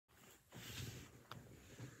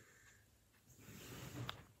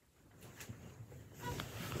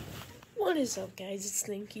What is up, guys? It's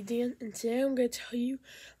Slinky Dan, and today I'm going to tell you,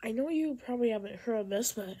 I know you probably haven't heard of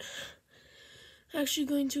this, but I'm actually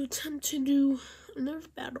going to attempt to do a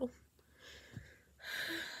Nerf battle.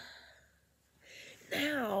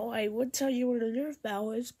 Now, I would tell you what a Nerf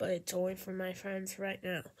battle is, but it's only for my friends right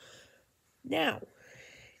now. Now,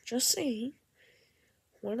 just saying,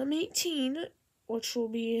 when I'm 18, which will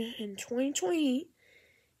be in 2020,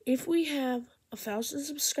 if we have 1,000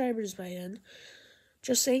 subscribers by then,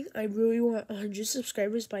 just saying, I really want 100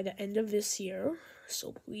 subscribers by the end of this year.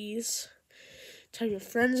 So please tell your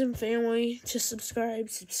friends and family to subscribe.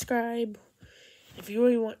 If you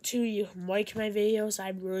really want to, you can like my videos.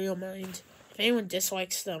 I really don't mind. If anyone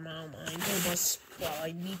dislikes them, I don't mind. Unless, well,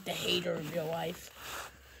 I meet the hater in real life.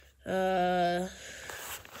 Don't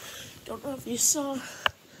know if you saw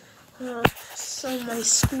some of my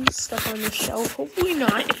school stuff on the shelf. Hopefully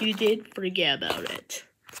not. If you did, forget about it.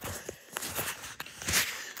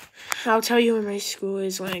 I'll tell you where my school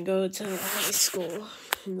is when I go to high school.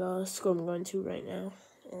 The school I'm going to right now.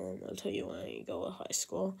 I'll tell you when I go to high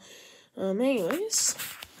school. Anyways.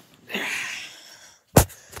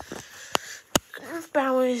 Nerf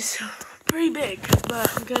battle is pretty big,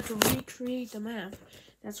 but I'm going to recreate the map.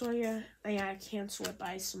 That's why I gotta cancel it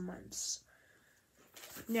by some months.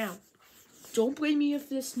 Now, don't blame me if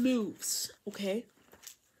this moves, okay?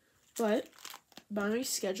 But, by my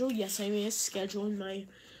schedule, yes, I made a schedule in my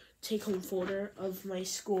take-home folder of my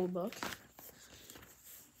school book.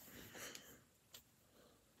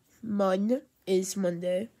 Mon is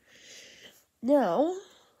Monday. Now,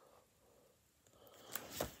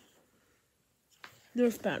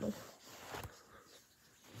 Nerf battle.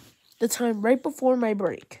 The time right before my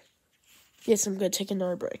break. Yes, I'm gonna take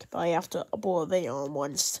another break, but I have to upload a video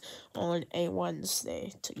on a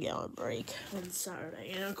Wednesday to get on break on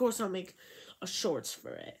Saturday, and of course I'll make a shorts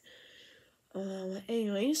for it.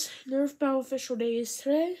 Anyways, Nerf battle official day is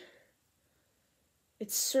today.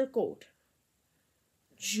 It's circled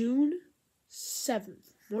June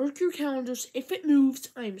 7th. Mark your calendars. If it moves,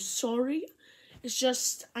 I'm sorry. It's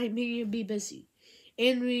just I may be busy,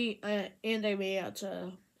 and I may have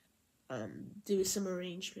to do some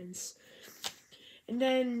arrangements. And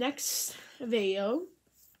then next video,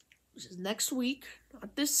 which is next week,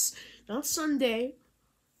 not Sunday,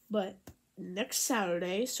 but next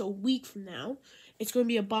Saturday, so a week from now, it's going to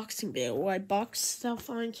be a boxing video where I box stuff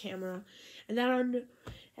on camera. And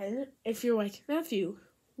if you're like, Matthew,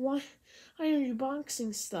 why are you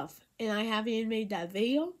boxing stuff? And I haven't even made that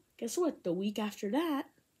video. Guess what? The week after that,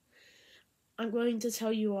 I'm going to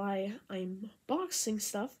tell you why I'm boxing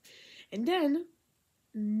stuff. And then,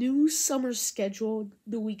 new summer schedule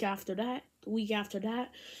the week after that. The week after that,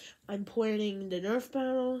 I'm planning the Nerf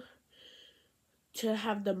battle. To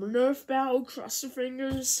have the Nerf battle, cross your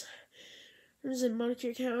fingers, and mark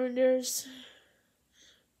your calendars.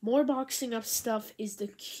 More boxing up stuff is the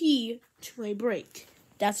key to my break.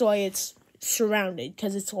 That's why it's surrounded,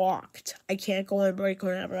 because it's locked. I can't go on break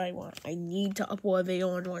whenever I want. I need to upload a video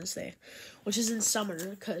on Wednesday, which is in summer,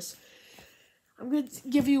 because I'm going to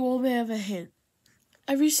give you a little bit of a hint.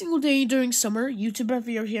 Every single day during summer, YouTube, if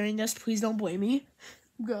you're hearing this, please don't blame me.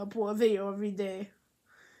 I'm going to upload a video every day.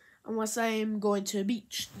 Unless I am going to the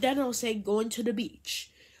beach. Then I'll say going to the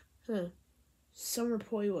beach. Summer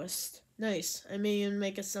playlist. Nice. I may even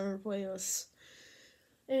make a summer playlist.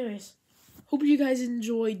 Anyways. Hope you guys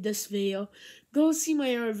enjoyed this video. Go see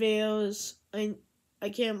my other videos. I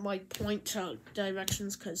can't point to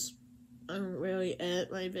directions because I don't really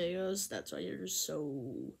edit my videos. That's why you're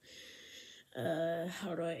so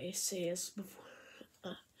how do I say this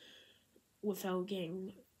before without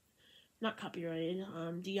getting not copyrighted,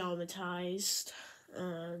 demonetized,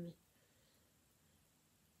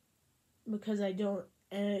 because I don't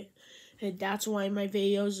edit, and that's why my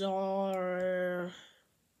videos are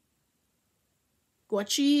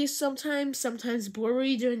glitchy sometimes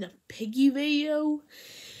blurry during the piggy video.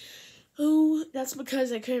 Oh, that's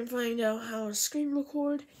because I couldn't find out how to screen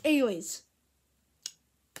record. Anyways,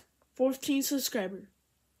 14 subscriber,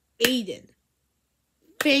 Aiden.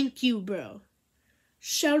 Thank you, bro.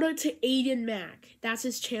 Shout out to Aiden Mack. That's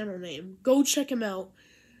his channel name. Go check him out.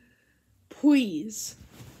 Please.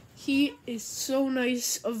 He is so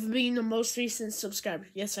nice of being the most recent subscriber.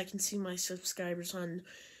 Yes, I can see my subscribers on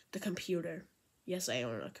the computer. Yes, I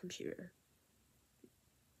own a computer.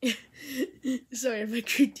 Sorry if I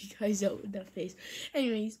creeped you guys out with that face.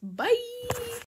 Anyways, bye!